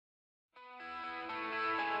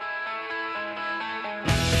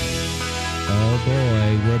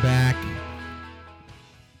boy, we're back.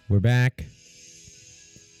 We're back.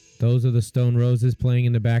 Those are the Stone Roses playing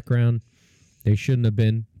in the background. They shouldn't have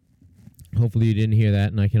been. Hopefully you didn't hear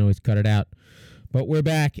that, and I can always cut it out. But we're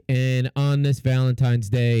back, and on this Valentine's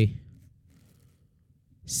Day,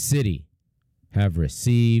 City have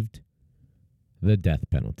received the death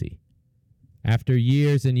penalty. After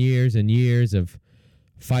years and years and years of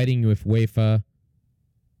fighting with UEFA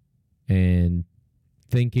and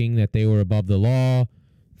thinking that they were above the law,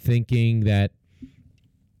 thinking that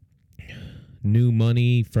new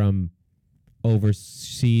money from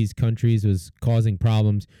overseas countries was causing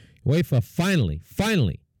problems, UEFA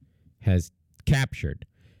finally has captured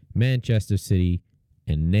Manchester City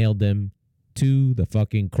and nailed them to the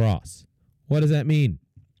fucking cross. What does that mean?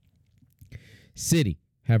 City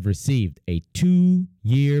have received a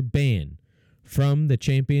 2-year ban from the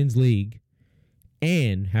Champions League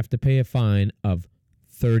and have to pay a fine of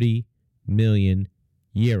 30 million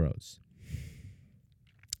euros.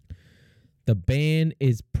 The ban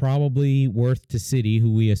is probably worth to City,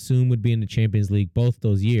 who we assume would be in the Champions League both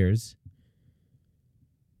those years,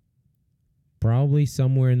 probably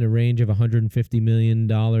somewhere in the range of $150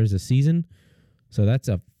 million a season. So that's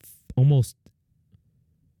almost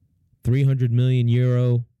 300 million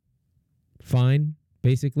euro fine,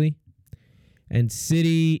 basically. And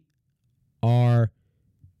City are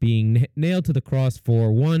being nailed to the cross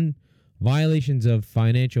for, one, violations of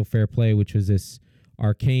financial fair play, which was this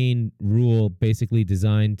arcane rule basically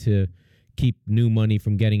designed to keep new money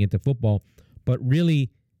from getting into football. But really,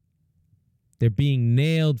 they're being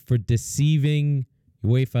nailed for deceiving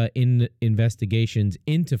UEFA in investigations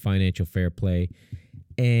into financial fair play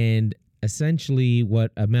and essentially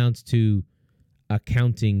what amounts to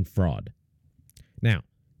accounting fraud. Now,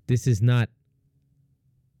 this is not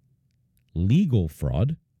legal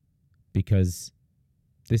fraud because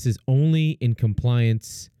this is only in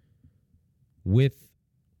compliance with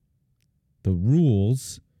the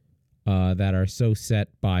rules that are so set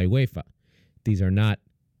by UEFA. These are not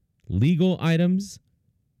legal items.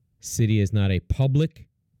 City is not a public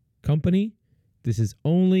company. This is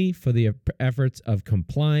only for the efforts of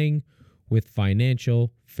complying with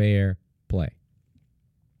financial fair play.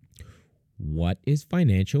 What is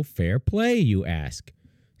financial fair play, you ask?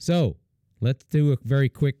 So, let's do a very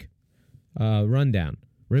quick rundown.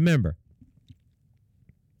 Remember,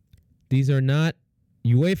 these are not...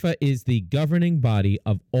 UEFA is the governing body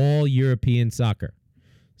of all European soccer.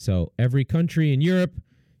 So, every country in Europe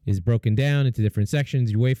is broken down into different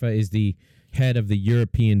sections. UEFA is the head of the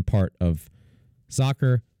European part of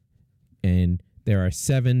soccer, and there are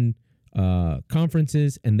 7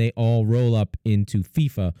 conferences, and they all roll up into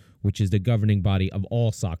FIFA, which is the governing body of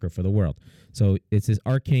all soccer for the world. So it's this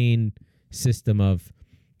arcane system of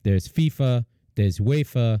there's FIFA, there's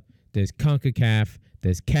UEFA, there's CONCACAF,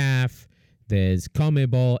 there's CAF, there's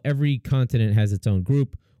CONMEBOL. Every continent has its own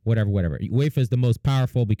group, whatever. UEFA is the most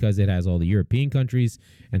powerful because it has all the European countries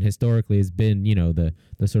and historically has been,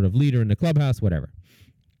 the sort of leader in the clubhouse, whatever.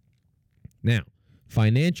 Now,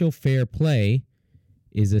 financial fair play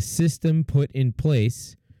is a system put in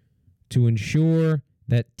place to ensure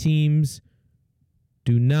that teams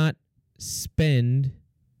do not spend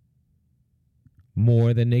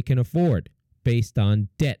more than they can afford based on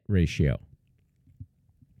debt ratio.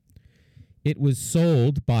 It was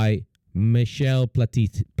sold by Michel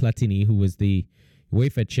Platini, who was the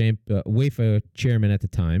UEFA chairman at the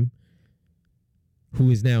time, who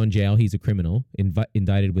is now in jail. He's a criminal,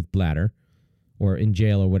 indicted with bladder, or in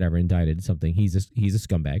jail or whatever, indicted something. He's a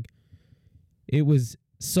scumbag. It was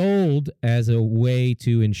sold as a way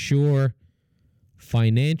to ensure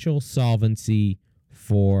financial solvency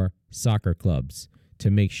for soccer clubs, to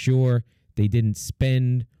make sure they didn't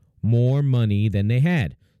spend more money than they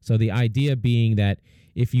had. So the idea being that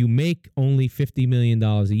if you make only $50 million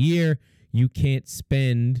a year, you can't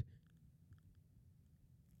spend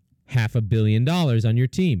 $500 million on your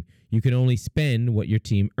team. You can only spend what your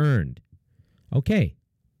team earned. Okay,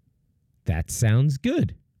 that sounds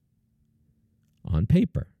good. On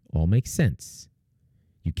paper, all makes sense.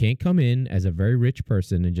 You can't come in as a very rich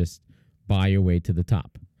person and just buy your way to the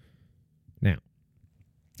top. Now,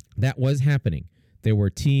 that was happening. There were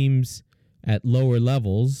teams at lower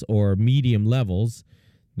levels or medium levels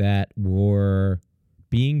that were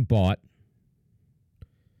being bought,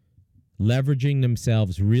 leveraging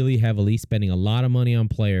themselves really heavily, spending a lot of money on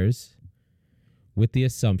players with the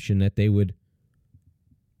assumption that they would,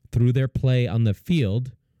 through their play on the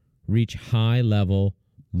field, reach high-level,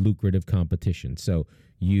 lucrative competition. So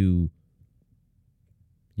your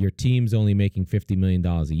team's only making $50 million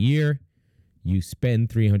a year. You spend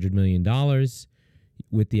 $300 million.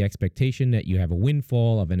 with the expectation that you have a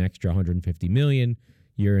windfall of an extra 150 million.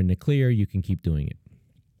 You're in the clear. You can keep doing it.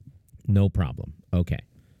 No problem. Okay.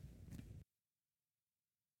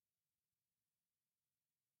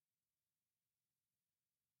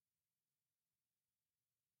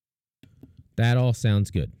 That all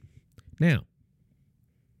sounds good. Now,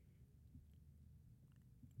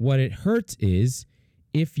 what it hurts is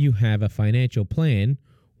if you have a financial plan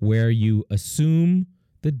where you assume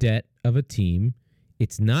the debt of a team,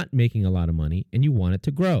 it's not making a lot of money, and you want it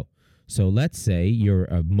to grow. So let's say you're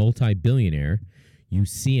a multi-billionaire, you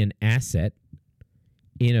see an asset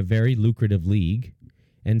in a very lucrative league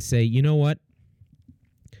and say, you know what?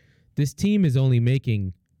 This team is only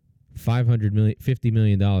making $50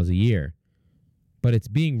 million a year, but it's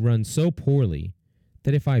being run so poorly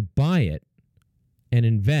that if I buy it and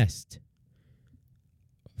invest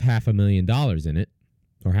 $500,000 in it,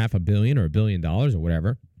 or $500 million or $1 billion or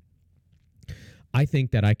whatever, I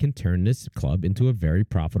think that I can turn this club into a very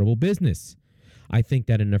profitable business. I think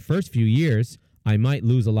that in the first few years, I might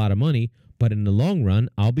lose a lot of money, but in the long run,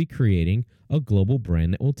 I'll be creating a global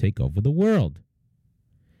brand that will take over the world.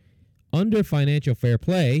 Under financial fair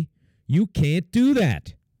play, you can't do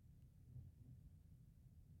that.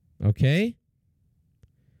 Okay?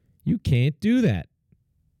 You can't do that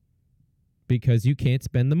because you can't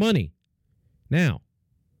spend the money. Now,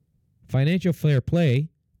 financial fair play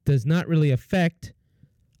does not really affect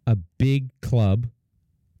a big club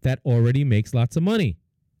that already makes lots of money,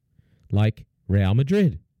 like Real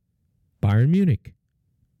Madrid, Bayern Munich,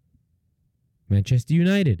 Manchester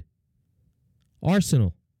United,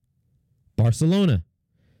 Arsenal, Barcelona.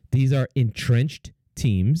 These are entrenched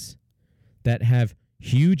teams that have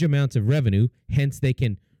huge amounts of revenue, hence they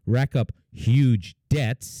can rack up huge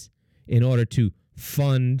debts in order to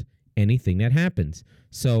fund anything that happens.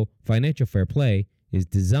 So financial fair play is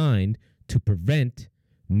designed to prevent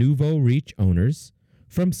nouveau riche owners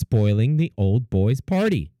from spoiling the old boys'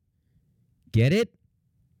 party. Get it?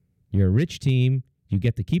 You're a rich team, you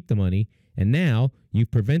get to keep the money, and now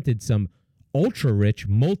you've prevented some ultra-rich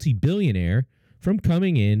multi-billionaire from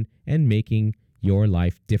coming in and making your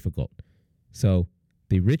life difficult. So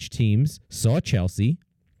the rich teams saw Chelsea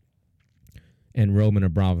and Roman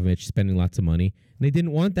Abramovich spending lots of money, and they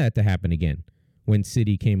didn't want that to happen again when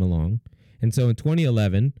City came along. And so in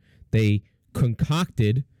 2011, they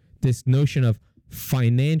concocted this notion of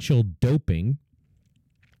financial doping,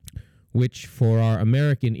 which for our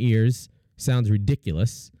American ears sounds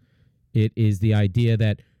ridiculous. It is the idea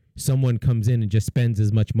that someone comes in and just spends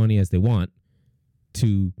as much money as they want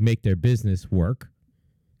to make their business work.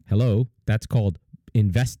 Hello, that's called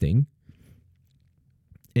investing.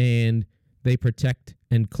 And they protect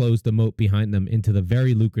and close the moat behind them into the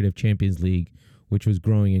very lucrative Champions League, which was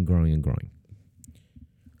growing and growing and growing.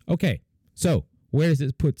 Okay, so where does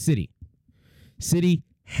this put City? City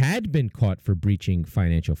had been caught for breaching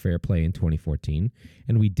financial fair play in 2014,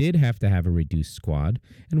 and we did have to have a reduced squad,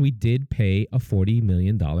 and we did pay a $40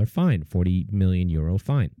 million fine, 40 million euro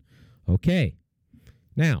fine. Okay,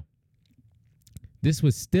 now, this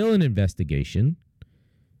was still an investigation,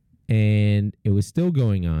 and it was still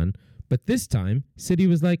going on, but this time, City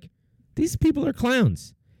was like, these people are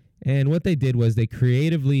clowns. And what they did was they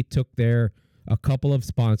creatively took a couple of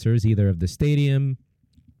sponsors, either of the stadium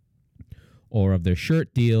or of their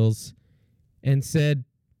shirt deals, and said,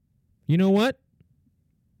 you know what?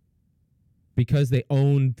 Because they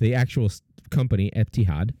owned the actual company,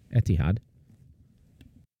 Etihad,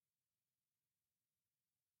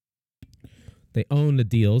 they owned the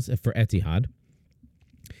deals for Etihad,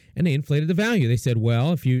 and they inflated the value. They said,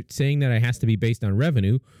 well, if you're saying that it has to be based on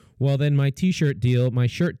revenue, well, then my T-shirt deal, my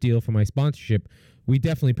shirt deal for my sponsorship, we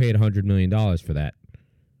definitely paid $100 million for that.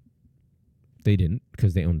 They didn't,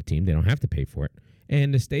 because they own the team. They don't have to pay for it.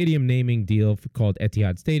 And the stadium naming deal called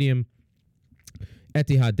Etihad Stadium,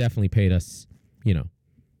 Etihad definitely paid us,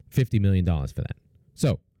 $50 million for that.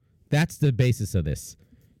 So that's the basis of this.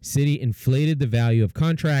 City inflated the value of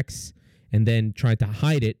contracts and then tried to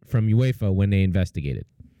hide it from UEFA when they investigated.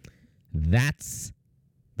 That's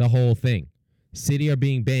the whole thing. City are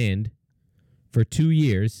being banned for 2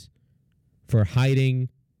 years for hiding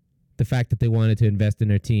the fact that they wanted to invest in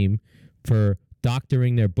their team, for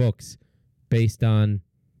doctoring their books based on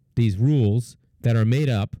these rules that are made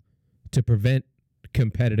up to prevent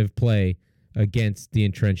competitive play against the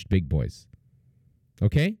entrenched big boys.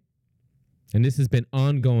 Okay? And this has been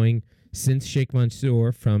ongoing since Sheikh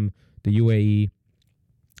Mansour from the UAE,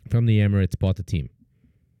 from the Emirates, bought the team.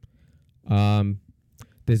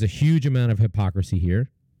 There's a huge amount of hypocrisy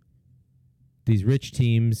here. These rich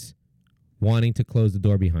teams wanting to close the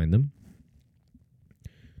door behind them.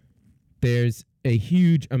 there's a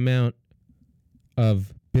huge amount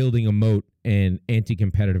of building a moat and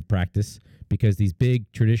anti-competitive practice because these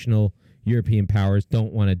big traditional European powers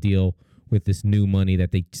don't want to deal with this new money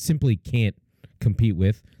that they simply can't compete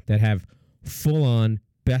with, that have full-on,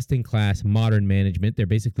 best-in-class, modern management. They're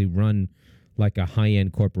basically run like a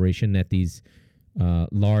high-end corporation that these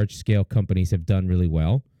large-scale companies have done really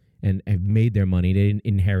well and have made their money. They didn't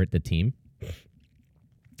inherit the team.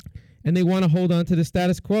 And they want to hold on to the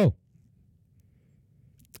status quo.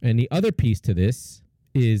 And the other piece to this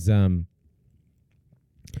is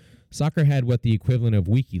soccer had what the equivalent of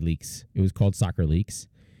WikiLeaks. It was called Soccer Leaks.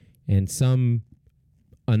 And some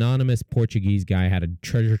anonymous Portuguese guy had a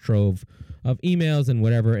treasure trove of emails and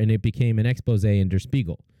whatever, and it became an expose in Der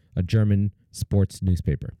Spiegel, a German sports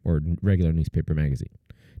newspaper or regular newspaper magazine.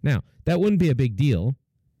 Now, that wouldn't be a big deal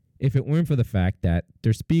if it weren't for the fact that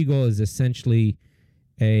Der Spiegel is essentially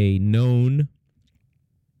a known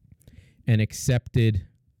and accepted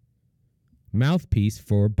mouthpiece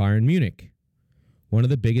for Bayern Munich, one of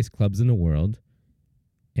the biggest clubs in the world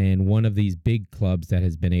and one of these big clubs that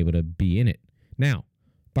has been able to be in it. Now,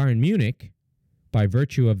 Bayern Munich, by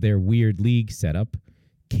virtue of their weird league setup,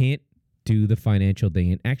 can't do the financial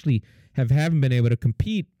thing and actually haven't been able to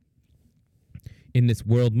compete in this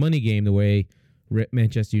world money game the way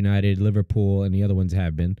Manchester United, Liverpool, and the other ones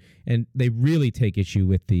have been. And they really take issue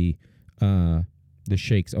with the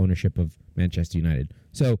Sheikh's ownership of Manchester United.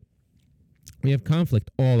 So we have conflict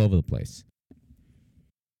all over the place.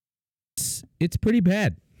 It's pretty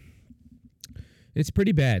bad. It's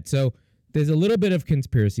pretty bad. So there's a little bit of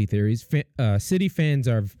conspiracy theories. City fans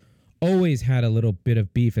have always had a little bit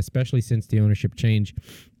of beef, especially since the ownership change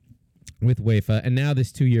with UEFA. And now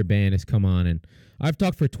this 2-year ban has come on. And I've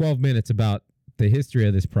talked for 12 minutes about the history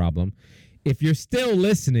of this problem. If you're still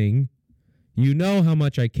listening, you know how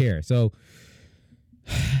much I care. So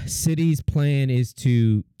City's plan is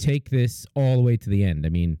to take this all the way to the end. I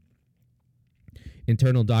mean,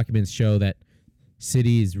 internal documents show that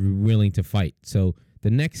City is willing to fight. So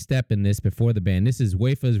the next step in this, before the ban, this is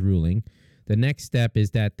UEFA's ruling. The next step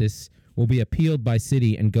is that this will be appealed by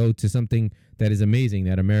City and go to something that is amazing,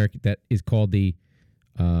 that is called the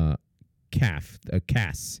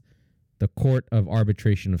CAS, the Court of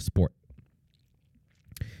Arbitration of Sport.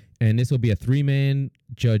 And this will be a 3-man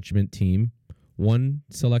judgment team, one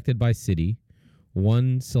selected by City,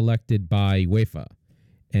 one selected by UEFA,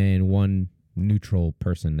 and one neutral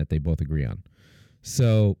person that they both agree on.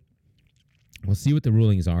 So we'll see what the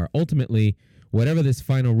rulings are. Ultimately, whatever this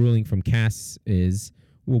final ruling from CAS is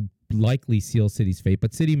will likely seal City's fate,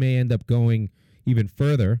 but City may end up going even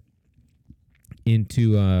further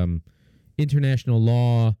into international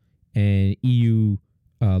law and EU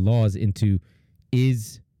laws into,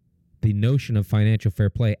 is the notion of financial fair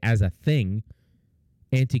play as a thing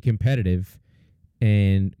anti-competitive,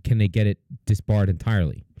 and can they get it disbarred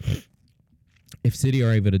entirely? If City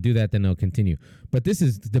are able to do that, then they'll continue. But this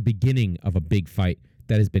is the beginning of a big fight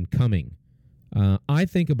that has been coming. I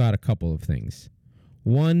think about a couple of things.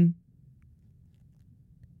 One,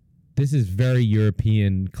 this is very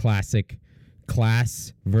European classic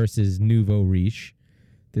class versus nouveau riche.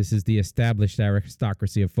 This is the established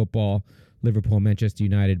aristocracy of football: Liverpool, Manchester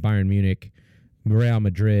United, Bayern Munich, Real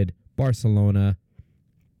Madrid, Barcelona,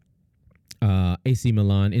 AC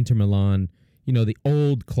Milan, Inter Milan, the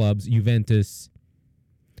old clubs, Juventus,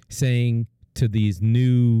 saying to these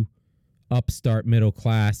new upstart middle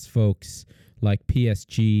class folks like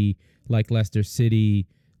PSG, like Leicester City,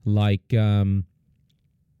 like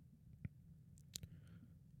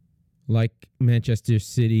Manchester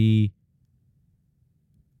City,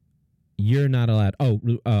 you're not allowed.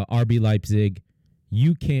 RB Leipzig,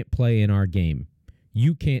 you can't play in our game.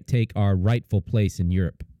 You can't take our rightful place in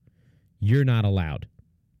Europe. You're not allowed.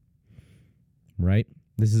 Right?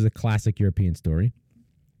 This is a classic European story.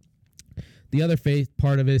 The other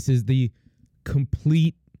part of this is the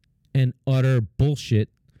complete and utter bullshit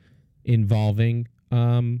involving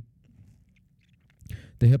the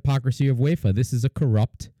hypocrisy of UEFA. This is a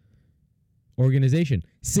corrupt organization.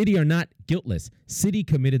 City are not guiltless. City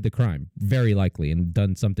committed the crime, very likely, and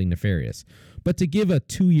done something nefarious. But to give a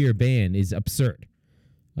 2-year ban is absurd.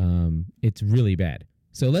 It's really bad.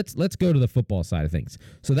 So let's go to the football side of things.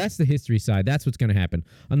 So that's the history side. That's what's going to happen.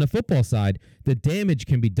 On the football side, the damage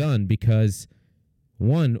can be done because,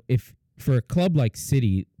 one, if for a club like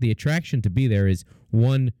City, the attraction to be there is,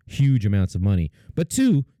 one, huge amounts of money, but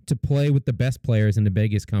two, to play with the best players in the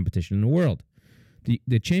biggest competition in the world.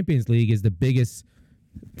 The Champions League is the biggest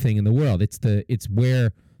thing in the world. It's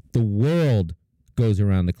where the world goes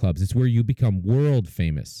around the clubs. It's where you become world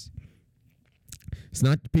famous. It's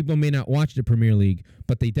not, people may not watch the Premier League,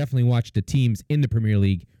 but they definitely watch the teams in the Premier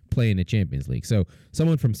League play in the Champions League. So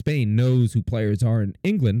someone from Spain knows who players are in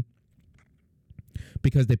England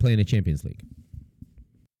because they play in the Champions League.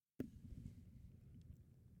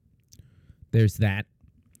 There's that.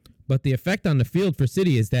 But the effect on the field for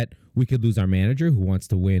City is that we could lose our manager who wants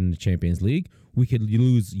to win the Champions League. We could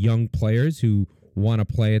lose young players who want to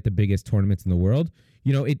play at the biggest tournaments in the world.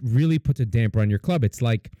 You know, it really puts a damper on your club. It's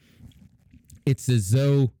as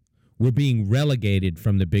though we're being relegated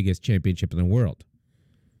from the biggest championship in the world.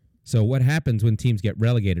 So what happens when teams get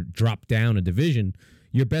relegated, drop down a division?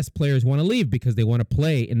 Your best players want to leave because they want to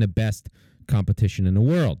play in the best competition in the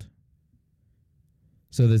world.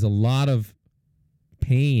 So there's a lot of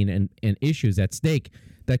pain and issues at stake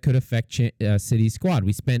that could affect City's squad.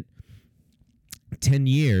 We spent 10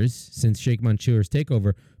 years since Sheikh Mansour's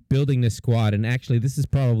takeover building this squad, and actually this is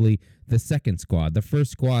probably the second squad. The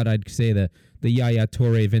first squad, I'd say the Yaya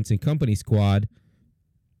Toure, Vincent Kompany squad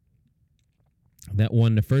that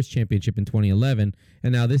won the first championship in 2011,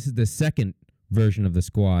 and now this is the second version of the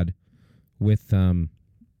squad with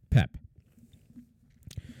Pep.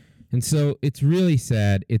 And so it's really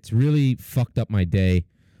sad. It's really fucked up my day.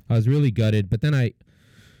 I was really gutted, but then I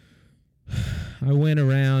went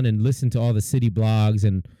around and listened to all the City blogs,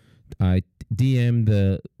 and I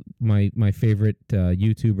DM'd my favorite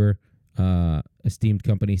YouTuber, esteemed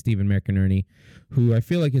company, Stephen McInerney, who I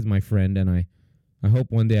feel like is my friend, and I hope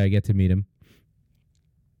one day I get to meet him.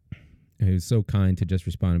 He was so kind to just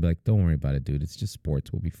respond and be like, "Don't worry about it, dude. It's just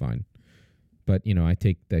sports. We'll be fine." But you know, I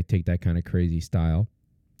take that kind of crazy style.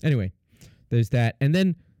 Anyway, there's that, and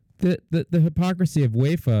then the hypocrisy of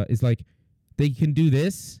UEFA is like they can do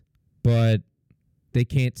this, but they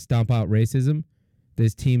can't stomp out racism.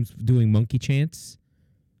 There's teams doing monkey chants,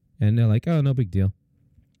 and they're like, "Oh, no big deal."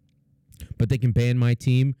 But they can ban my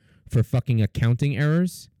team for fucking accounting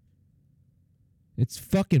errors. It's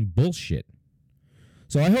fucking bullshit.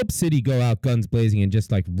 So I hope City go out guns blazing and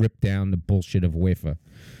just like rip down the bullshit of UEFA.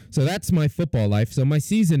 So that's my football life. So my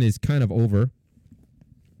season is kind of over.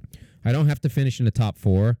 I don't have to finish in the top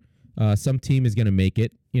 4. Some team is going to make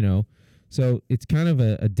it, you know. So it's kind of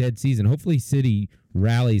a dead season. Hopefully City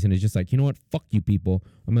rallies and is just like, you know what? Fuck you people.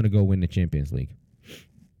 I'm going to go win the Champions League.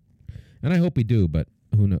 And I hope we do, but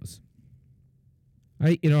who knows?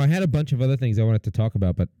 I had a bunch of other things I wanted to talk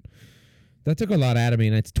about, but that took a lot out of me,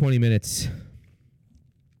 and it's 20 minutes.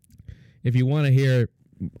 If you want to hear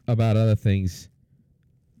about other things,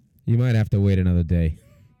 you might have to wait another day.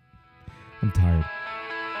 I'm tired.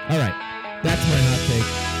 All right. That's my hot take.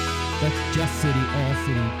 That's just City, all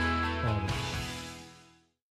City.